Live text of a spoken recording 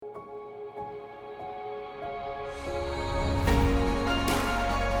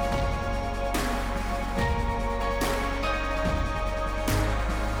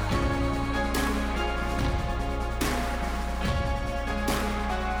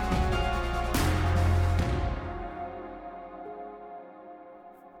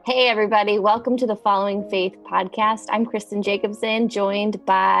Hey, everybody. Welcome to the Following Faith podcast. I'm Kristen Jacobson, joined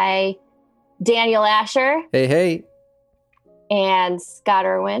by Daniel Asher. Hey. And Scott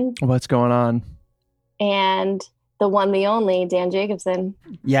Irwin. What's going on? And the one, the only, Dan Jacobson.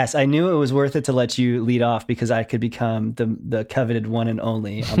 Yes, I knew it was worth it to let you lead off because I could become the coveted one and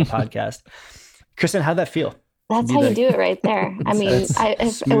only on the podcast. Kristen, how'd that feel? That's how you do it right there. I mean,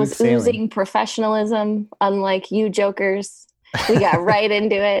 it was oozing professionalism, unlike you jokers. We got right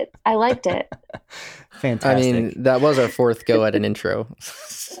into it. I liked it. Fantastic. I mean, that was our fourth go at an intro.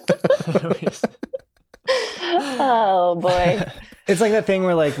 Oh, boy. It's like that thing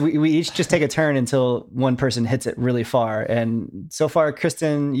where like we each just take a turn until one person hits it really far. And so far,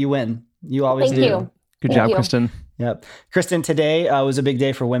 Kristen, you win. You always Thank do. you. Good job, Kristen. Yep. Kristen, today was a big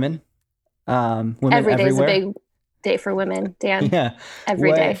day for women. Women Every day's everywhere. a big day for women, Dan. Yeah.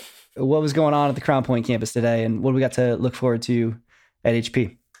 Every day. What was going on at the Crown Point campus today, and what do we got to look forward to at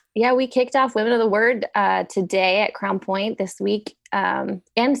HP? Yeah, we kicked off Women of the Word today at Crown Point this week, and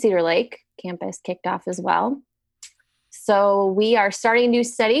Cedar Lake campus kicked off as well. So we are starting a new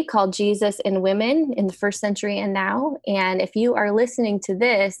study called Jesus and Women in the First Century and Now. And if you are listening to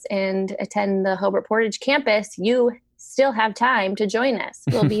this and attend the Hobart Portage campus, you still have time to join us.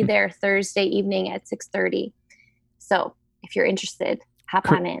 We'll be there Thursday evening at 6:30. So if you're interested, hop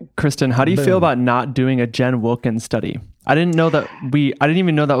on in. Kristen, how do you feel about not doing a Jen Wilkins study? I didn't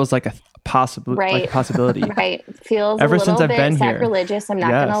even know that was like a possibility. Right. Feels Ever a little since I've bit been here. sacrilegious. I'm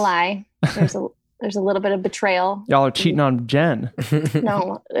not going to lie. There's a little bit of betrayal. Y'all are cheating on Jen.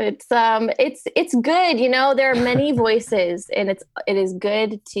 No, it's good. You know, there are many voices, and it is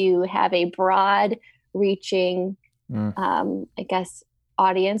good to have a broad reaching, I guess,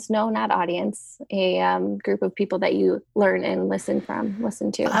 audience. No, not audience. A group of people that you learn and listen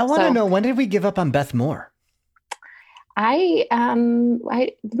to. I want to know, when did we give up on Beth Moore? We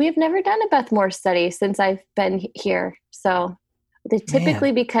have never done a Beth Moore study since I've been here. So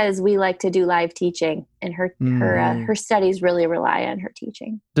typically because we like to do live teaching, and her studies really rely on her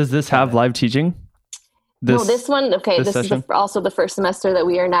teaching. Does this have live teaching? This one. Okay. This is also the first semester that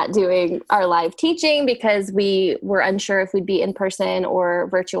we are not doing our live teaching because we were unsure if we'd be in person or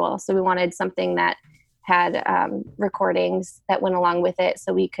virtual. So we wanted something that had recordings that went along with it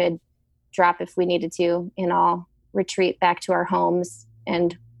so we could drop if we needed to and all retreat back to our homes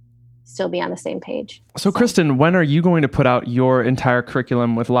and still be on the same page. So Kristen, when are you going to put out your entire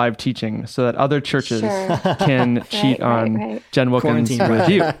curriculum with live teaching so that other churches can cheat on Jen Wilkins with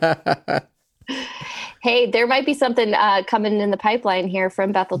you? Hey, there might be something coming in the pipeline here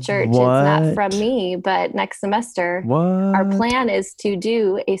from Bethel Church. It's not from me, but next semester, our plan is to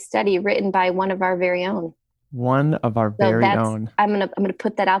do a study written by one of our very own. One of our very own. I'm gonna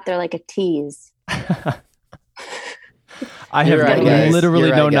put that out there like a tease. I have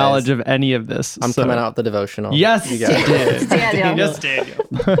literally no knowledge of any of this. I'm coming out the devotional. Yes, Daniel. Yes, Daniel.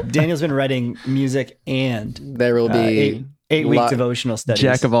 Daniel's been writing music and there will be eight-week devotional studies.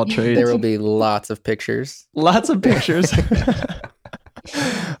 Jack of all trades. There will be lots of pictures. Lots of pictures.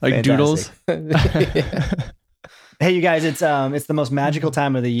 Like doodles. Hey, you guys, it's the most magical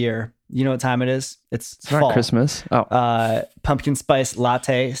time of the year. You know what time it is? It's fall. Not Christmas. Oh. Pumpkin spice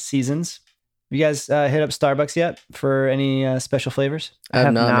latte seasons. Have you guys hit up Starbucks yet for any special flavors? I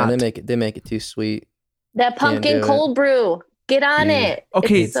have not. Man, they make it too sweet. That pumpkin cold brew. Get on it.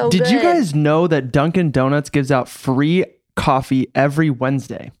 Okay, it's so did good. you guys know that Dunkin' Donuts gives out free coffee every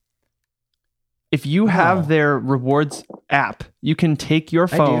Wednesday? If you have their rewards app, you can take your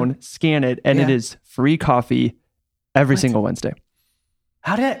phone, scan it, and it is free coffee every single Wednesday.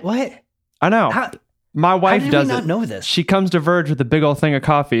 What? I know. My wife does not know this? She comes to Verge with a big old thing of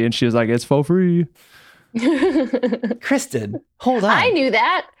coffee, and she was like, "It's for free." Kristen, hold on. I knew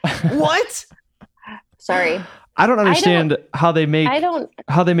that. What? Sorry. I don't understand how they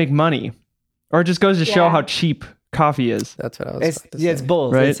make money, or it just goes to show how cheap coffee is. That's what I was. It's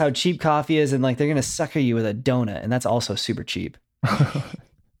both. Right? It's how cheap coffee is, and like they're gonna sucker you with a donut, and that's also super cheap.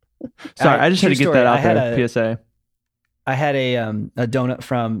 Sorry, I just had to get that out there. PSA. I had a donut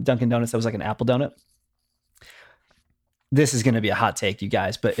from Dunkin' Donuts that was like an apple donut. This is going to be a hot take, you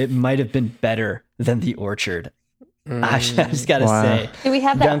guys, but it might have been better than the Orchard. I just got to say. Do we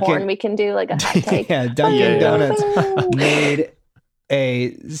have that horn we can do like a hot take? Yeah, Dunkin' Donuts made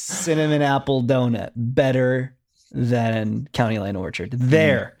a cinnamon apple donut better than County Line Orchard.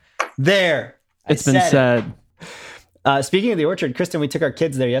 There. It's been said. Speaking of the Orchard, Kristen, we took our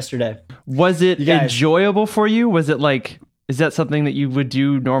kids there yesterday. Was it enjoyable for you? Was it like, is that something that you would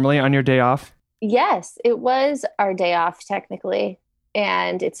do normally on your day off? Yes, it was our day off technically.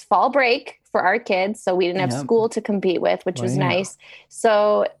 and it's fall break for our kids. So we didn't have school to compete with, which was nice.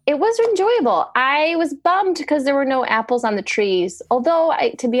 So it was enjoyable. I was bummed because there were no apples on the trees. Although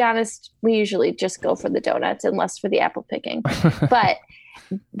to be honest, we usually just go for the donuts unless for the apple picking. But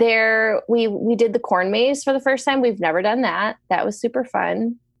we did the corn maze for the first time. We've never done that. That was super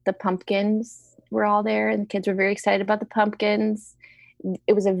fun. The pumpkins were all there and the kids were very excited about the pumpkins.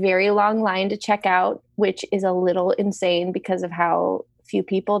 It was a very long line to check out, which is a little insane because of how few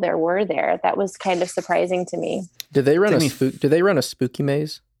people there were there. That was kind of surprising to me. Did they run a spooky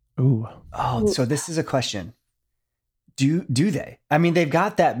maze? Ooh. Oh, so this is a question. Do they? I mean, they've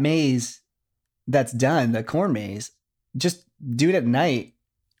got that maze that's done, the corn maze. Just do it at night.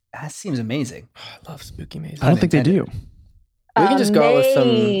 That seems amazing. Oh, I love spooky mazes. I don't think they do. We can just go out with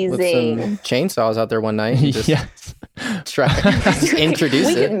some chainsaws out there one night and just introduce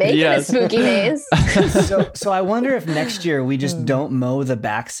we could make it a spooky maze. So I wonder if next year we just don't mow the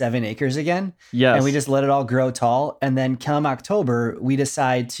back 7 acres again. Yes. And we just let it all grow tall. And then come October, we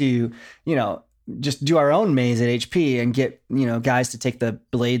decide to, just do our own maze at HP and get, guys to take the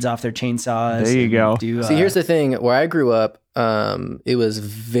blades off their chainsaws. There you go. See, here's the thing. Where I grew up, it was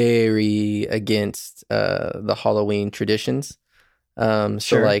very against the Halloween traditions. So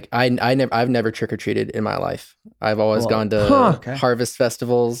like I've never trick-or-treated in my life. I've always gone to harvest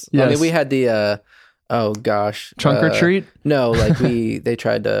festivals. Yes. I mean, we had the trunk or treat. No, like they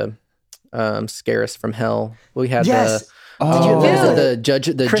tried to scare us from hell. We had the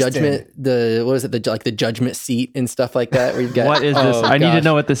judgment seat and stuff like that. Where you got, what is this? I need to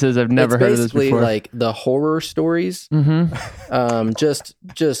know what this is. I've never heard of this before. Basically, like the horror stories,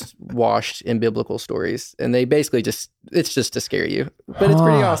 just washed in biblical stories, and they basically it's just to scare you, but it's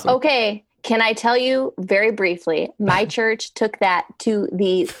pretty awesome. Okay. Can I tell you very briefly? My church took that to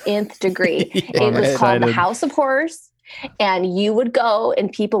the nth degree. It was called the House of Horrors. And you would go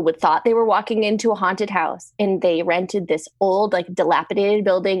and people would thought they were walking into a haunted house, and they rented this old, like dilapidated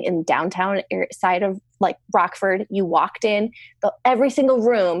building in downtown side of like Rockford. You walked in, every single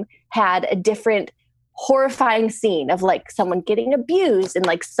room had a different horrifying scene of like someone getting abused and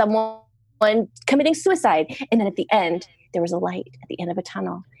like someone committing suicide. And then at the end, there was a light at the end of a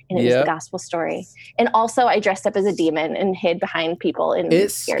tunnel. And it was the gospel story. And also I dressed up as a demon and hid behind people. And it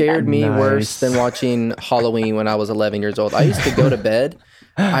scared me worse than watching Halloween when I was 11 years old. I used to go to bed.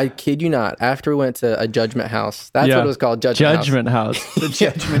 I kid you not. After we went to a Judgment House. That's what it was called. Judgment House. The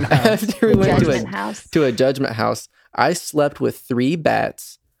Judgment House. After we went to a Judgment House, I slept with 3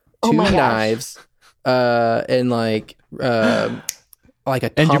 bats, 2 knives, and like a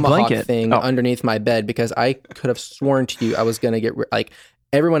tomahawk thing underneath my bed, because I could have sworn to you I was going to get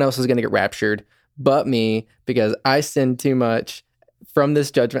everyone else was going to get raptured but me, because I sinned too much from this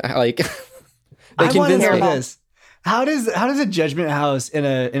judgment. Like, I want to know this. How does a Judgment House in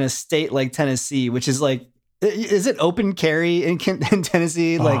a state like Tennessee, which is like, is it open carry in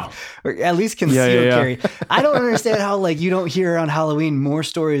Tennessee? Like, or at least concealed carry. I don't understand how like you don't hear on Halloween more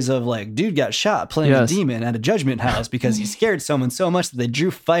stories of like dude got shot playing a demon at a Judgment House because he scared someone so much that they drew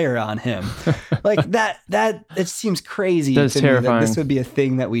fire on him. Like that it seems crazy to me that this would be a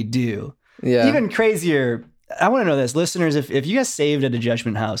thing that we do. Yeah. Even crazier. I want to know this, listeners. If you guys saved at a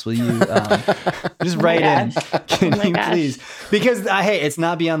Judgment House, will you just write in? Can you please? Because it's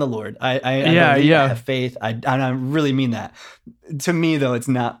not beyond the Lord. I have faith. I really mean that. To me, though, it's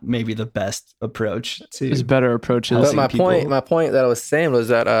not maybe the best approach. There's better approaches. But my point that I was saying was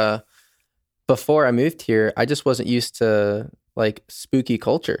that before I moved here, I just wasn't used to like spooky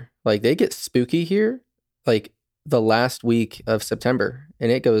culture. Like they get spooky here, like the last week of September, and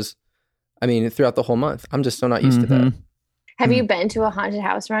it goes. I mean, throughout the whole month. I'm just so not used to that. Have you been to a haunted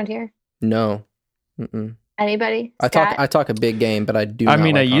house around here? No. Anybody? I talk a big game, but I do not. I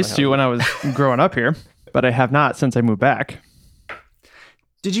mean, I used to when I was growing up here, but I have not since I moved back.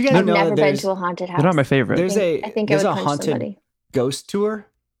 Did you guys know never been to a haunted house? They're not my favorite. There's a haunted ghost tour.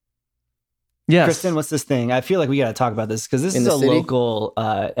 Yes. Kristen, what's this thing? I feel like we got to talk about this because this is a local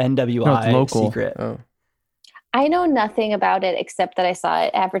NWI secret. Oh. I know nothing about it except that I saw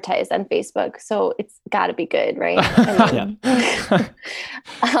it advertised on Facebook, so it's got to be good, right?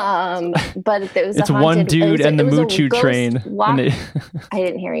 But there was it's one dude and the Moo-Choo train. I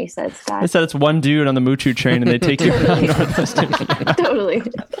didn't hear you said Scott. I said it's one dude on the Moo-Choo train, and they take you to Northwest Indiana. Totally.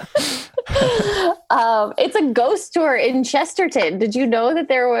 It's a ghost tour in Chesterton. Did you know that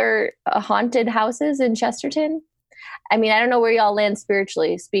there were haunted houses in Chesterton? I mean, I don't know where y'all land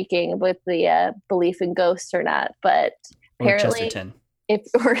spiritually speaking with the belief in ghosts or not, but apparently,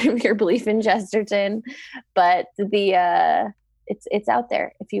 if your belief in Chesterton, but it's out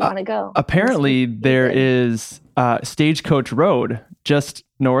there if you want to go. Apparently, there is Stagecoach Road just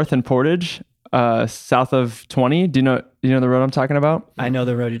north in Portage, south of 20. Do you know the road I'm talking about? I know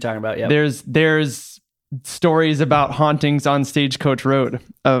the road you're talking about. Yeah. There's stories about hauntings on Stagecoach Road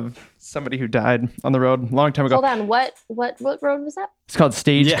of somebody who died on the road a long time ago. Hold on, what road was that? It's called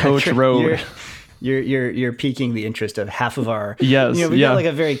Stagecoach Road. You're piquing the interest of half of our. Yes, we got like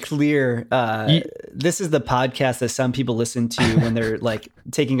a very clear. This is the podcast that some people listen to when they're like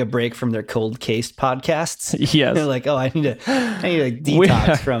taking a break from their cold case podcasts. Yes, they're like, oh, I need to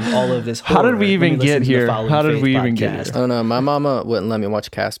detox from all of this horror. How did we even get here? How did we even get here? I don't know. My mama wouldn't let me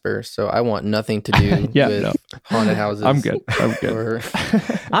watch Casper, so I want nothing to do with haunted houses. I'm good.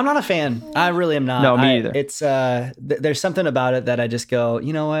 I'm not a fan. I really am not. No, me either. It's there's something about it that I just go,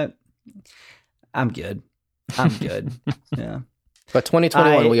 you know what? I'm good. Yeah. But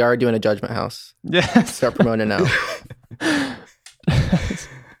 2021, we are doing a Judgment House. Yeah. Start promoting now.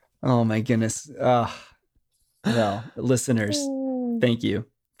 Oh my goodness. Well, listeners, thank you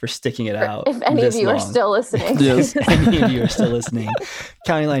for sticking it out. If any of you are still listening. Yes. If any of you are still listening.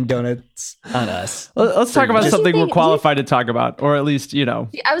 County Line Donuts on us. Let's talk about something we're qualified to talk about, or at least, I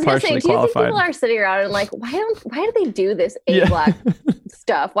was going to say, do you think people are sitting around and like, why do they do this A-block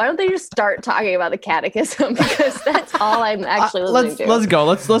stuff? Why don't they just start talking about the catechism? Because that's all I'm actually listening to. Let's go.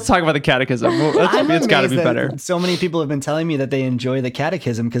 Let's talk about the catechism. It's got to be better. So many people have been telling me that they enjoy the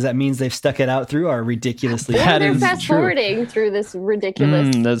catechism because that means they've stuck it out through our ridiculously. They're fast forwarding through this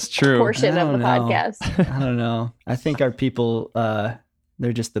ridiculous that's true. portion of the podcast. I don't know. I think our people,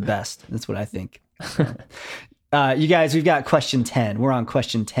 they're just the best. That's what I think. You guys, we've got question 10. We're on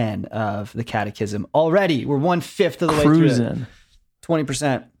question 10 of the catechism already. We're 1/5 of the way through it.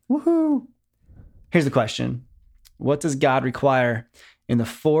 20%. Woohoo. Here's the question. What does God require in the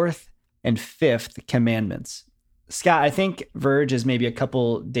 4th and 5th commandments? Scott, I think Verge is maybe a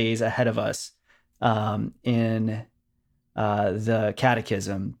couple days ahead of us in the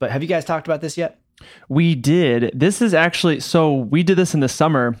catechism. But have you guys talked about this yet? We did. This is actually, so we did this in the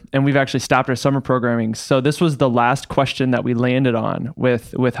summer and we've actually stopped our summer programming. So this was the last question that we landed on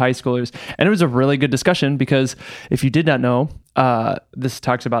with high schoolers. And it was a really good discussion because if you did not know, this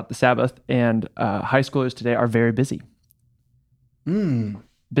talks about the Sabbath and high schoolers today are very busy.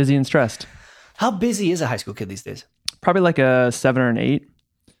 Busy and stressed. How busy is a high school kid these days? Probably like a 7 or an 8,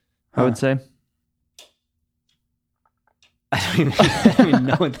 I would say. I don't even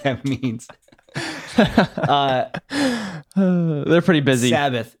know what that means. They're pretty busy.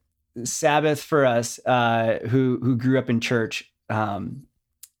 Sabbath for us who grew up in church, depending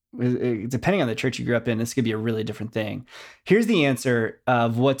on the church you grew up in, this could be a really different thing. Here's the answer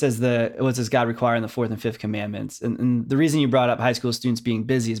of what does God require in the 4th and 5th commandments, and the reason you brought up high school students being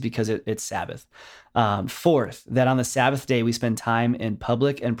busy is because it's Sabbath. 4th, that on the Sabbath day we spend time in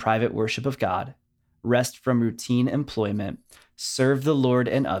public and private worship of God, rest from routine employment, serve the Lord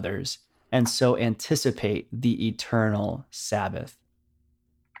and others, and so anticipate the eternal Sabbath.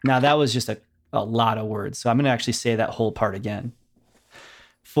 Now, that was just a lot of words, so I'm going to actually say that whole part again.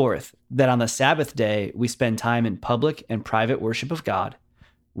 4th, that on the Sabbath day, we spend time in public and private worship of God,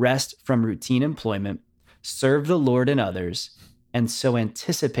 rest from routine employment, serve the Lord and others, and so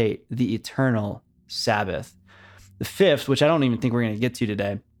anticipate the eternal Sabbath. The 5th, which I don't even think we're going to get to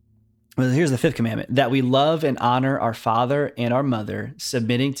today, well, here's the 5th commandment, that we love and honor our father and our mother,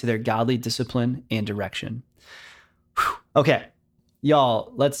 submitting to their godly discipline and direction. Whew. Okay,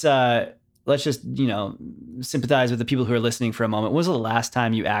 y'all, let's just, sympathize with the people who are listening for a moment. When was the last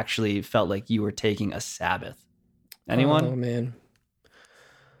time you actually felt like you were taking a Sabbath? Anyone? Oh, man.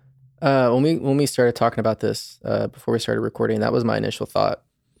 When we started talking about this, before we started recording, that was my initial thought.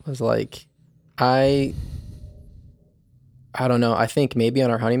 I was like, I don't know. I think maybe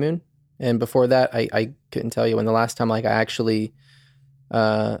on our honeymoon. And before that, I couldn't tell you when the last time I actually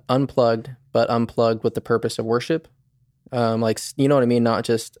unplugged with the purpose of worship. You know what I mean? Not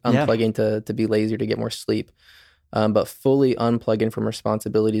just unplugging to be lazy or to get more sleep, but fully unplugging from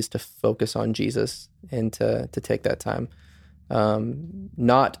responsibilities to focus on Jesus and to take that time.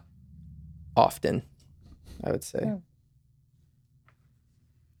 Not often, I would say. Yeah.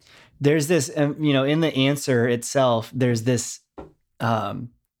 There's this, in the answer itself, there's this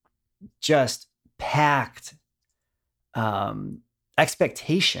just packed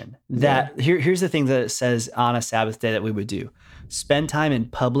expectation that here's the thing that it says on a Sabbath day that we would do: spend time in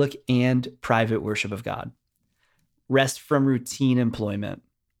public and private worship of God, rest from routine employment,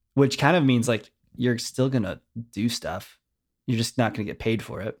 which kind of means like you're still going to do stuff. You're just not going to get paid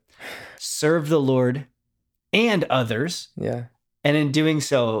for it. Serve the Lord and others. Yeah. And in doing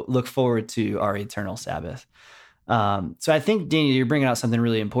so, look forward to our eternal Sabbath. So I think, Daniel, you're bringing out something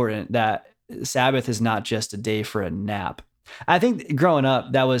really important, that Sabbath is not just a day for a nap. I think growing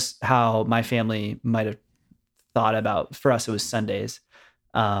up, that was how my family might have thought about. For us, it was Sundays.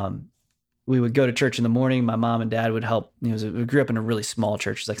 We would go to church in the morning. My mom and dad would help. We grew up in a really small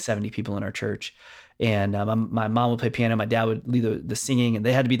church. There's like 70 people in our church. And my mom would play piano. My dad would lead the singing, and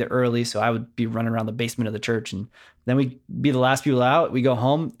they had to be there early. So I would be running around the basement of the church. And then we'd be the last people out. We go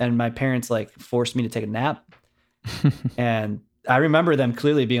home, and my parents like forced me to take a nap. And I remember them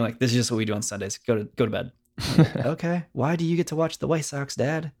clearly being like, this is just what we do on Sundays. Go to bed. Okay. Why do you get to watch the White Sox,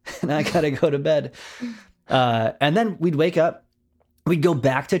 Dad? And I got to go to bed. And then we'd wake up. We'd go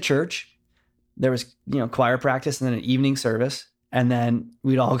back to church. There was, choir practice and then an evening service. And then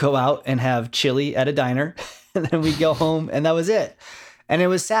we'd all go out and have chili at a diner. And then we'd go home, and that was it. And it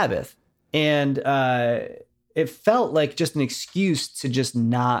was Sabbath. And it felt like just an excuse to just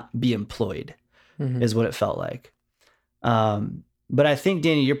not be employed, is what it felt like. But I think,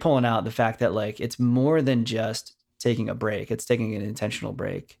 Danny, you're pulling out the fact that like it's more than just taking a break. It's taking an intentional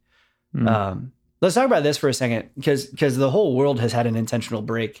break. Let's talk about this for a second, because the whole world has had an intentional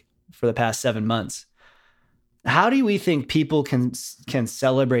break for the past 7 months. How do we think people can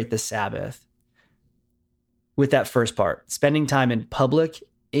celebrate the Sabbath with that first part, spending time in public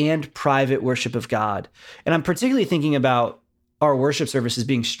and private worship of God? And I'm particularly thinking about our worship services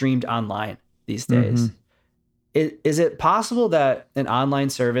being streamed online these days. Is it possible that an online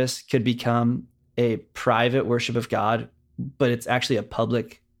service could become a private worship of God, but it's actually a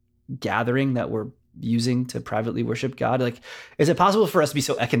public gathering that we're using to privately worship God? Like, is it possible for us to be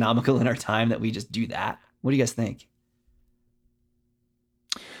so economical in our time that we just do that? What do you guys think?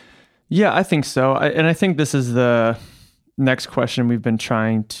 Yeah, I think so. And I think this is the next question we've been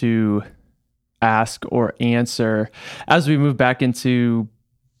trying to ask or answer as we move back into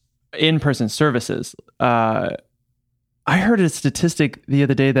in-person services. I heard a statistic the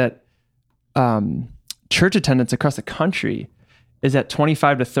other day that church attendance across the country is at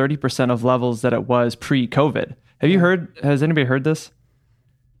 25 to 30% of levels that it was pre-COVID. Has anybody heard this?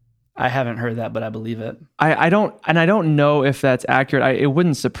 I haven't heard that, but I believe it. I don't know if that's accurate. It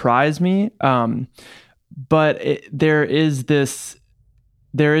wouldn't surprise me. But there is this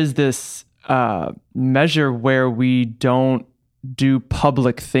measure where we don't do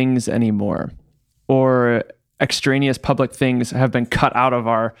public things anymore, or extraneous public things have been cut out of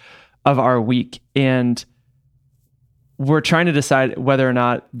our week. And we're trying to decide whether or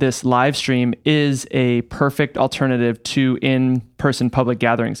not this live stream is a perfect alternative to in-person public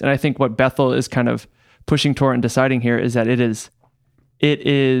gatherings. And I think what Bethel is kind of pushing toward and deciding here is that it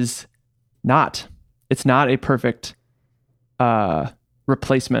is not. It's not a perfect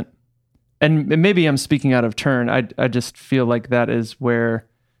replacement. And maybe I'm speaking out of turn. I just feel like that is where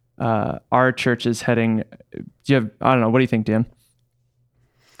our church is heading. I don't know. What do you think, Dan?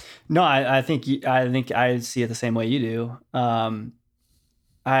 No, I think I see it the same way you do. I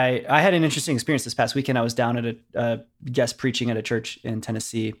had an interesting experience this past weekend. I was down at a guest preaching at a church in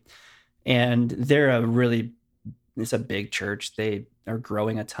Tennessee, and it's a big church. They are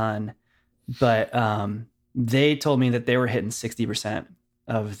growing a ton, but they told me that they were hitting 60%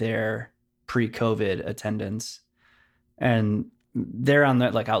 of their pre-COVID attendance, and they're on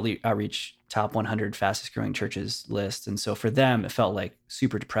the like outreach top 100 fastest growing churches list. And so for them, it felt like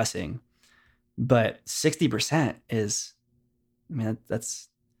super depressing, but 60% is, that's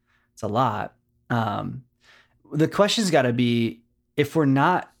a lot. The question's got to be, if we're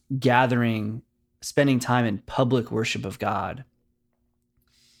not gathering, spending time in public worship of God,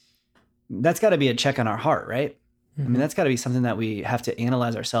 that's got to be a check on our heart, right? That's got to be something that we have to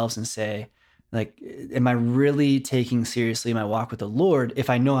analyze ourselves and say, like, am I really taking seriously my walk with the Lord if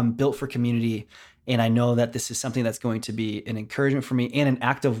I know I'm built for community, and I know that this is something that's going to be an encouragement for me and an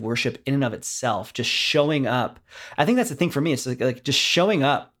act of worship in and of itself, just showing up. I think that's the thing for me. It's like just showing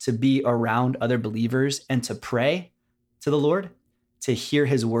up to be around other believers and to pray to the Lord, to hear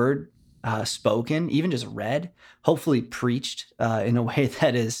his word spoken, even just read, hopefully preached in a way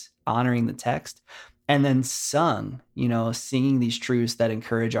that is honoring the text, and then sung, singing these truths that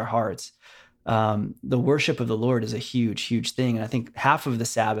encourage our hearts. The worship of the Lord is a huge, huge thing. And I think half of the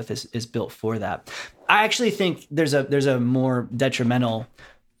Sabbath is built for that. I actually think there's a more detrimental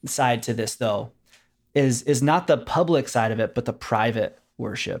side to this, though, is not the public side of it, but the private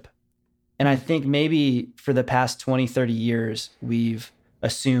worship. And I think maybe for the past 20, 30 years, we've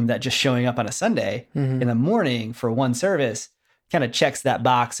assumed that just showing up on a Sunday in the morning for one service kind of checks that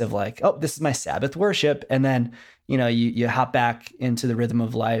box of like, oh, this is my Sabbath worship. And then, you hop back into the rhythm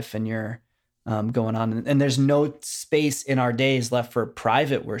of life and you're going on. And there's no space in our days left for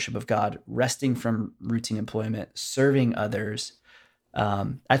private worship of God, resting from routine employment, serving others.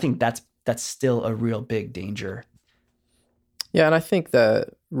 I think that's still a real big danger. Yeah, and I think that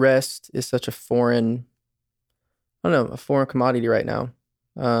rest is such a foreign commodity right now.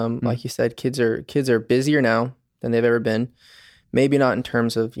 Like you said, kids are busier now than they've ever been. Maybe not in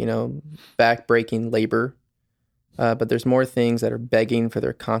terms of, back-breaking labor, but there's more things that are begging for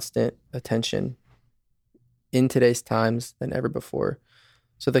their constant attention in today's times than ever before.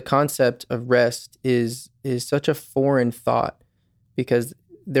 So the concept of rest is such a foreign thought because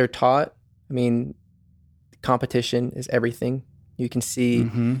they're taught, competition is everything. You can see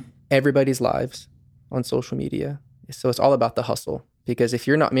everybody's lives on social media. So it's all about the hustle. Because if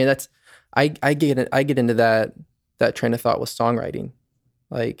you're not, I get into that train of thought with songwriting.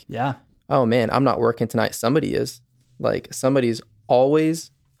 Like, yeah, oh man, I'm not working tonight. Somebody is. Like, somebody's always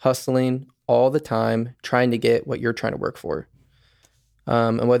hustling all the time, trying to get what you're trying to work for.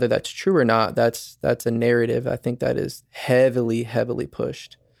 And whether that's true or not, that's a narrative. I think that is heavily, heavily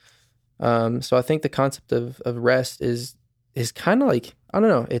pushed. So I think the concept of rest is kind of like, I don't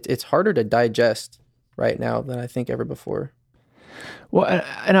know, it's harder to digest right now than I think ever before. Well,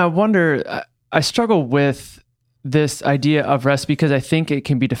 and I wonder, I struggle with this idea of rest because I think it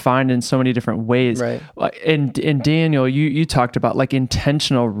can be defined in so many different ways. Right. And Daniel, you talked about like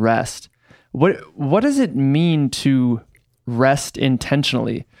intentional rest. What does it mean to rest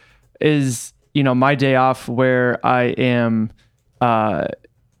intentionally? Is, my day off where I am,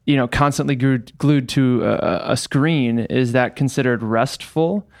 constantly glued to a screen, is that considered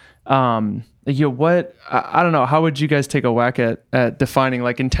restful? I don't know. How would you guys take a whack at defining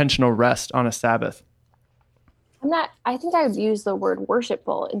like intentional rest on a Sabbath? I think I would use the word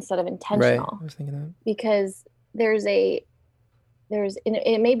worshipful instead of intentional. Right. I was thinking that. Because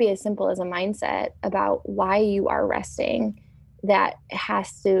it may be as simple as a mindset about why you are resting that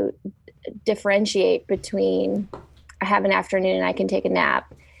has to differentiate between I have an afternoon and I can take a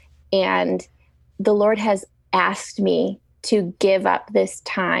nap, and the Lord has asked me to give up this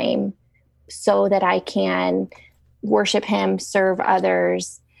time so that I can worship him, serve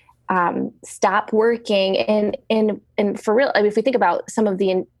others, stop working. And for real, if we think about some of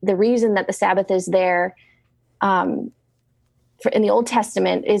the reason that the Sabbath is there in the Old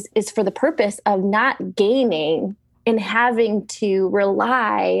Testament is for the purpose of not gaining and having to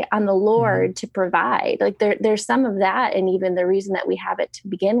rely on the Lord to provide. Like there's some of that. And even the reason that we have it to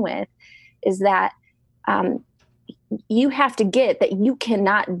begin with is that you have to get that you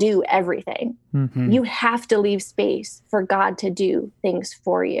cannot do everything. Mm-hmm. You have to leave space for God to do things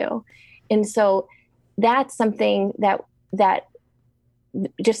for you. And so that's something that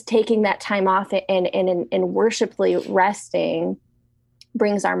just taking that time off and worshipfully resting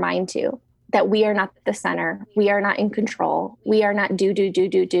brings our mind to, that we are not the center. We are not in control. We are not do,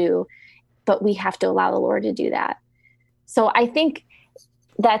 but we have to allow the Lord to do that. So I think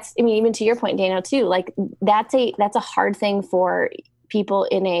even to your point, Daniel, too, like that's a hard thing for people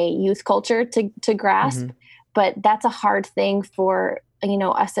in a youth culture to grasp, but that's a hard thing for,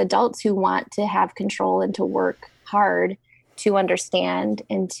 us adults who want to have control and to work hard to understand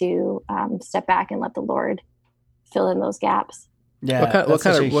and to step back and let the Lord fill in those gaps. Yeah. What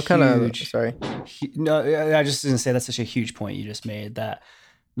kind of, sorry. No, I just didn't say that's such a huge point you just made, that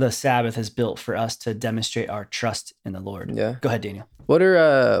the Sabbath is built for us to demonstrate our trust in the Lord. Yeah. Go ahead, Daniel. What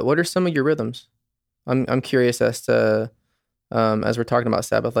are some of your rhythms? I'm curious as to, as we're talking about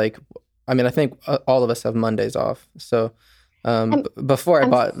Sabbath, like, I think all of us have Mondays off. So, before I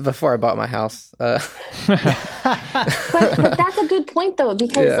bought my house, but that's a good point though,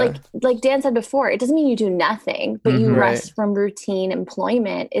 because like Dan said before, it doesn't mean you do nothing, but you rest from routine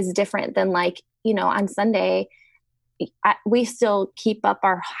employment is different than like, on Sunday, we still keep up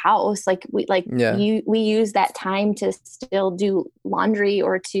our house. Like we use that time to still do laundry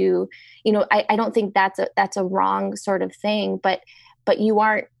or to, I don't think that's a wrong sort of thing, but you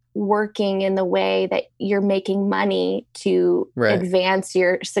aren't working in the way that you're making money to advance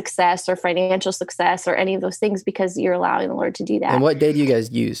your success or financial success or any of those things, because you're allowing the Lord to do that. And what day do you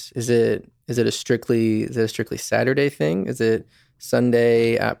guys use? Is it a strictly Saturday thing? Is it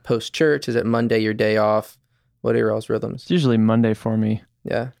Sunday at post church? Is it Monday your day off? What are your all's rhythms? It's usually Monday for me.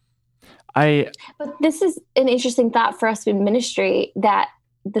 Yeah. But this is an interesting thought for us in ministry, that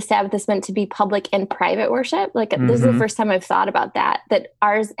the Sabbath is meant to be public and private worship. Like this is the first time I've thought about that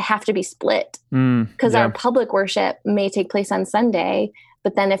ours have to be split, because our public worship may take place on Sunday,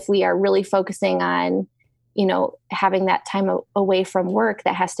 but then if we are really focusing on, having that time away from work,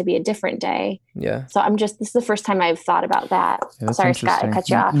 that has to be a different day. Yeah. So this is the first time I've thought about that. Yeah, sorry, Scott, I cut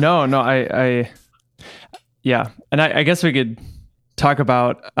you off. No, yeah. And I guess we could talk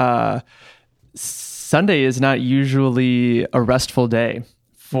about Sunday is not usually a restful day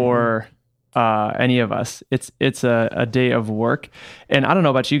for any of us. It's a day of work. And I don't know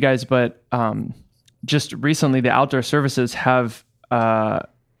about you guys, but just recently the outdoor services have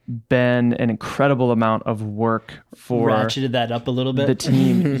been an incredible amount of work for ratcheted that up a little bit. The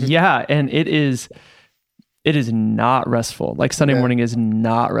team. Yeah. And it is not restful. Like Sunday morning is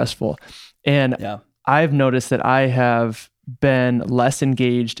not restful. And I've noticed that I have been less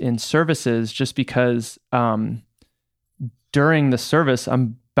engaged in services just because during the service,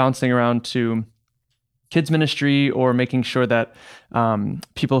 I'm bouncing around to kids ministry or making sure that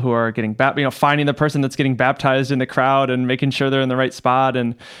people who are getting finding the person that's getting baptized in the crowd and making sure they're in the right spot.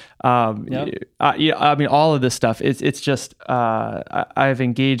 And I mean, all of this stuff, it's just, I've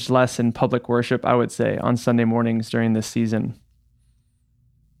engaged less in public worship, I would say, on Sunday mornings during this season.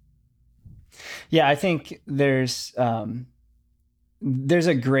 Yeah, I think there's a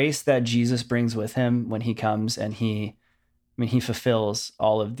grace that Jesus brings with him when he comes and he fulfills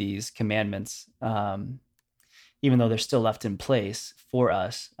all of these commandments, even though they're still left in place for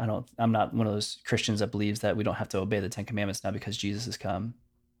us. I'm not one of those Christians that believes that we don't have to obey the 10 Commandments now because Jesus has come.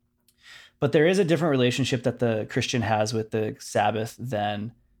 But there is a different relationship that the Christian has with the Sabbath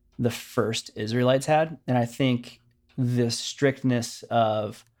than the first Israelites had. And I think the strictness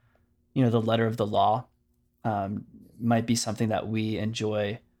of, the letter of the law might be something that we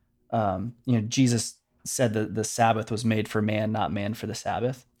enjoy. Jesus said that the Sabbath was made for man, not man for the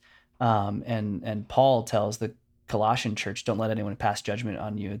Sabbath. And Paul tells the Colossian church, don't let anyone pass judgment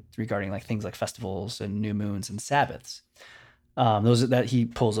on you regarding like things like festivals and new moons and Sabbaths. That he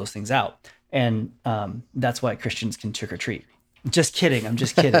pulls those things out. And that's why Christians can trick or treat. Just kidding. I'm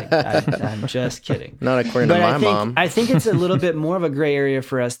just kidding. I'm just kidding. Not according to my mom. I think it's a little bit more of a gray area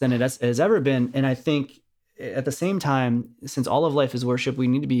for us than it has ever been. And I think at the same time, since all of life is worship, we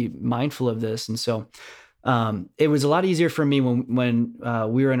need to be mindful of this. And so it was a lot easier for me when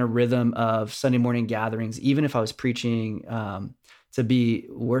we were in a rhythm of Sunday morning gatherings, even if I was preaching, to be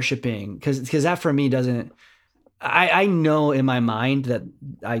worshiping, because that for me doesn't, I know in my mind that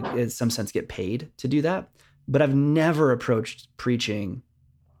I, in some sense, get paid to do that, but I've never approached preaching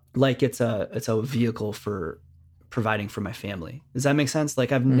like it's a vehicle for providing for my family. Does that make sense?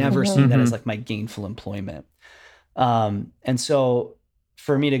 Like I've never seen that as like my gainful employment. And so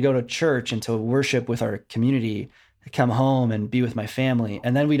for me to go to church and to worship with our community, come home and be with my family.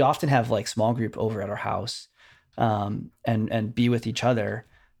 And then we'd often have like small group over at our house, and be with each other,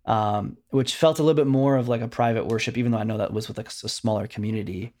 which felt a little bit more of like a private worship, even though I know that was with like a smaller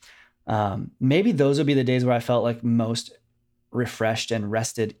community. Maybe those would be the days where I felt like most refreshed and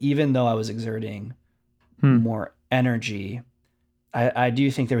rested, even though I was exerting more energy. I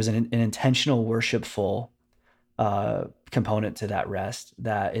do think there was an intentional worshipful component to that rest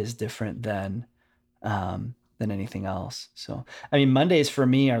that is different than anything else. So, I mean, Mondays for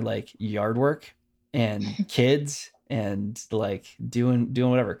me are like yard work and kids and like doing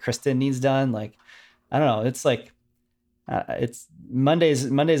whatever Kristen needs done. Like, I don't know. It's like, it's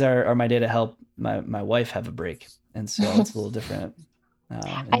Mondays are my day to help my wife have a break. And so it's a little different in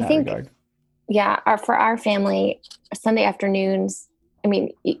that regard. Yeah. For our family, Sunday afternoons, I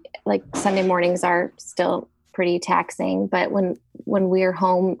mean, like Sunday mornings are still pretty taxing, but when we're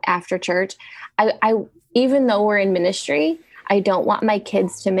home after church, I even though we're in ministry, I don't want my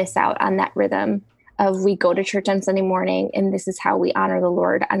kids to miss out on that rhythm of we go to church on Sunday morning and this is how we honor the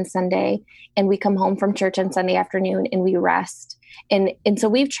Lord on Sunday, and we come home from church on Sunday afternoon and we rest. And so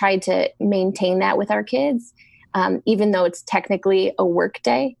we've tried to maintain that with our kids. Even though it's technically a work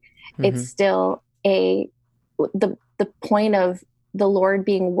day, it's still the point of the Lord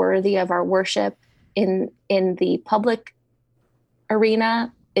being worthy of our worship in the public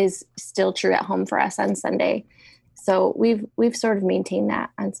arena is still true at home for us on Sunday. So we've sort of maintained that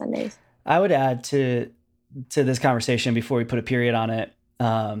on Sundays. I would add to this conversation before we put a period on it,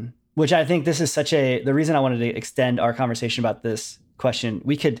 which I think this is the reason I wanted to extend our conversation about this question.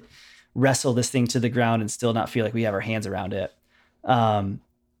 We could wrestle this thing to the ground and still not feel like we have our hands around it.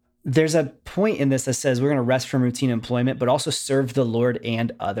 There's a point in this that says we're going to rest from routine employment, but also serve the Lord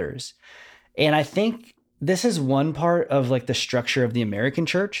and others. And I think this is one part of like the structure of the American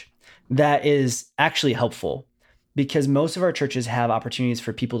church that is actually helpful, because most of our churches have opportunities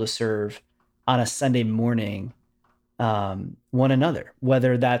for people to serve on a Sunday morning, one another,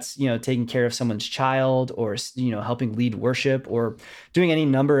 whether that's, taking care of someone's child or, helping lead worship or doing any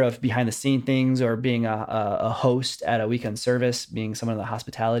number of behind the scene things, or being a host at a weekend service, being someone on the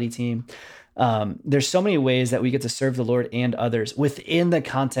hospitality team. There's so many ways that we get to serve the Lord and others within the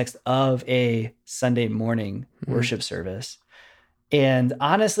context of a Sunday morning worship service. And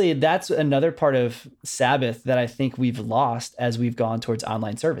honestly, that's another part of Sabbath that I think we've lost as we've gone towards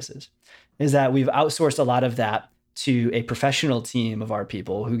online services, is that we've outsourced a lot of that to a professional team of our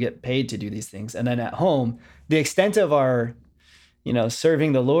people who get paid to do these things. And then at home, the extent of our,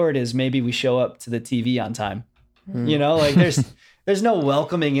 serving the Lord is maybe we show up to the TV on time. Like there's no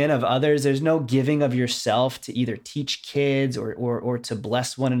welcoming in of others. There's no giving of yourself to either teach kids or to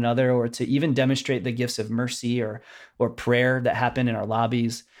bless one another, or to even demonstrate the gifts of mercy or prayer that happen in our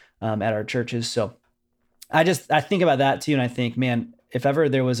lobbies at our churches. So I think about that too. And I think, man, if ever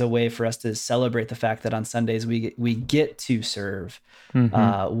there was a way for us to celebrate the fact that on Sundays we get to serve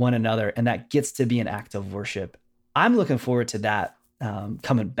one another, and that gets to be an act of worship, I'm looking forward to that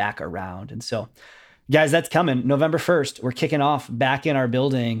coming back around. And so, guys, that's coming November 1st. We're kicking off back in our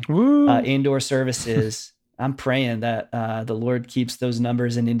building, indoor services. I'm praying that the Lord keeps those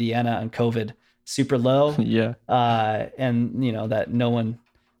numbers in Indiana on COVID super low. Yeah. And that no one.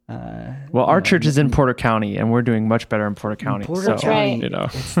 Well, our church is in Porter County, and we're doing much better in Porter County. Porter County,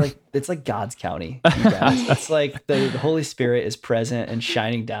 it's like God's county. You guys. It's like the Holy Spirit is present and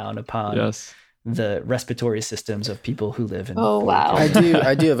shining down upon the respiratory systems of people who live in. Oh, wow! I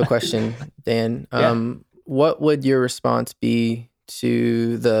do have a question, Dan. What would your response be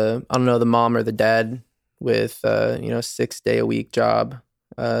to the mom or the dad with 6-day-a-week job,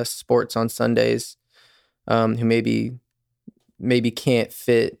 sports on Sundays, who maybe can't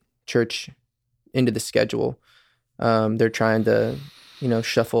fit church into the schedule? They're trying to,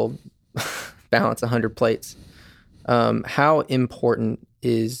 shuffle, balance 100 plates. How important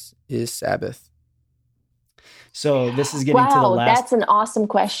is Sabbath? So this is getting to the last. That's an awesome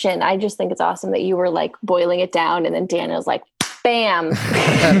question. I just think it's awesome that you were like boiling it down, and then Daniel's like, bam.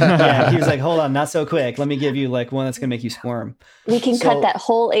 Yeah, he was like, hold on, not so quick. Let me give you like one that's going to make you squirm. We can cut that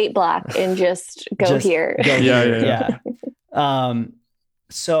whole 8 block and just go here. Yeah.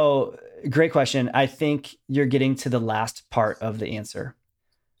 So great question. I think you're getting to the last part of the answer.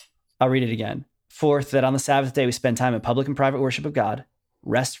 I'll read it again. Fourth, that on the Sabbath day, we spend time in public and private worship of God,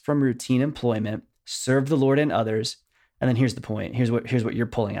 rest from routine employment, serve the Lord and others. And then here's the point. Here's what you're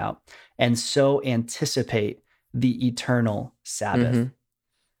pulling out. And so anticipate the eternal Sabbath. Mm-hmm.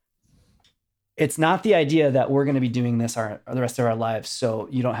 It's not the idea that we're going to be doing this the rest of our lives, so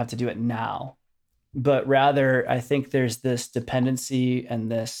you don't have to do it now. But rather, I think there's this dependency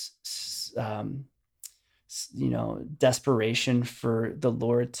and this, desperation for the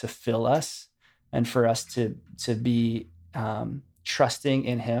Lord to fill us and for us to be trusting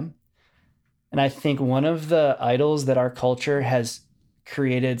in Him. And I think one of the idols that our culture has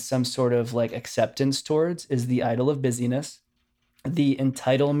created some sort of like acceptance towards is the idol of busyness, the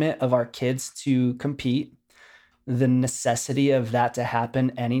entitlement of our kids to compete, the necessity of that to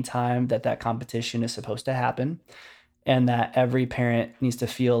happen anytime that competition is supposed to happen, and that every parent needs to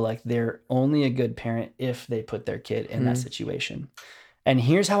feel like they're only a good parent if they put their kid in that situation. And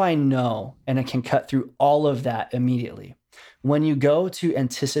here's how I know, and I can cut through all of that immediately. When you go to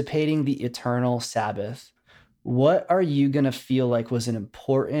anticipating the eternal Sabbath, what are you going to feel like was an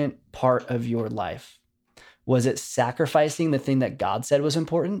important part of your life? Was it sacrificing the thing that God said was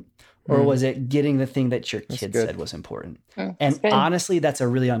important? Or was it getting the thing that your kid said was important? And honestly, that's a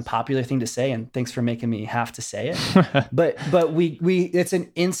really unpopular thing to say. And thanks for making me have to say it. but we it's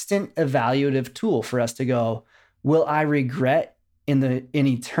an instant evaluative tool for us to go, will I regret in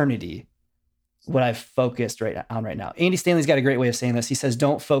eternity what I've focused on right now? Andy Stanley's got a great way of saying this. He says,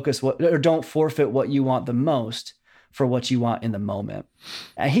 don't forfeit what you want the most for what you want in the moment.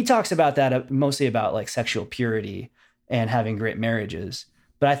 And he talks about that mostly about like sexual purity and having great marriages.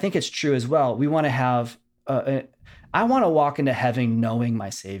 But I think it's true as well. We want to have, I want to walk into heaven knowing my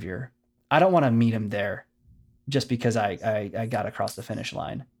Savior. I don't want to meet Him there just because I got across the finish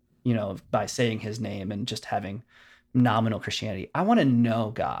line, by saying His name and just having nominal Christianity. I want to know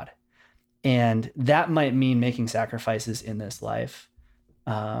God. And that might mean making sacrifices in this life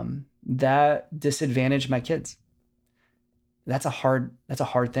that disadvantage my kids. That's a hard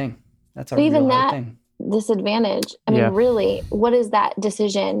thing. That's a real hard thing. Disadvantage. I mean, really, what is that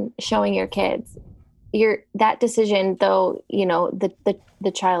decision showing your kids? That decision, though,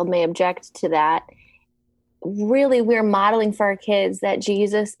 the child may object to that. Really, we're modeling for our kids that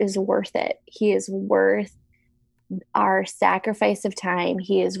Jesus is worth it. He is worth our sacrifice of time.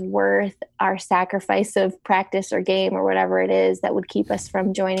 He is worth our sacrifice of practice or game or whatever it is that would keep us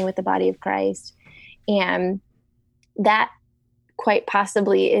from joining with the body of Christ. And that quite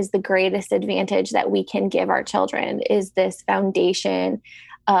possibly is the greatest advantage that we can give our children, is this foundation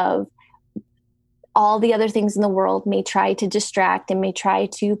of all the other things in the world may try to distract and may try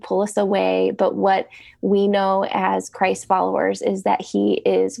to pull us away. But what we know as Christ followers is that He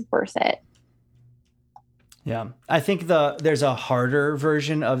is worth it. Yeah. I think there's a harder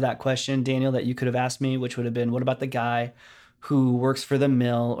version of that question, Daniel, that you could have asked me, which would have been, what about the guy who works for the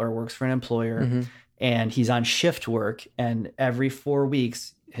mill or works for an employer and he's on shift work, and every 4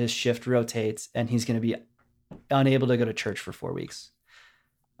 weeks his shift rotates and he's going to be unable to go to church for 4 weeks?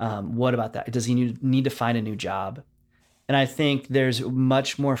 What about that? Does he need to find a new job? And I think there's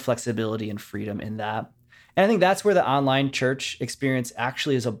much more flexibility and freedom in that. And I think that's where the online church experience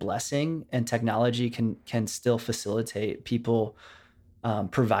actually is a blessing, and technology can still facilitate people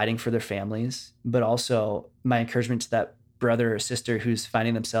providing for their families. But also my encouragement to that brother or sister who's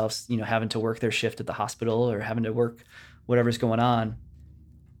finding themselves, having to work their shift at the hospital or having to work whatever's going on,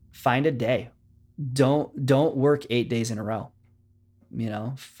 find a day. Don't work 8 days in a row.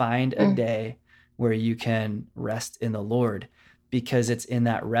 Find a day where you can rest in the Lord, because it's in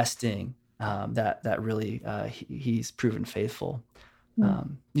that resting that really he's proven faithful.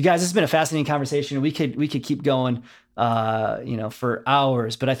 You guys, this has been a fascinating conversation. We could keep going, for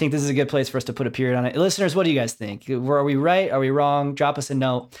hours, but I think this is a good place for us to put a period on it. Listeners, what do you guys think? Are we right? Are we wrong? Drop us a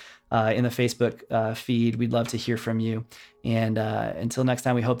note in the Facebook feed. We'd love to hear from you. And until next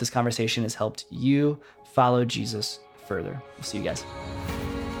time, we hope this conversation has helped you follow Jesus further. We'll see you guys.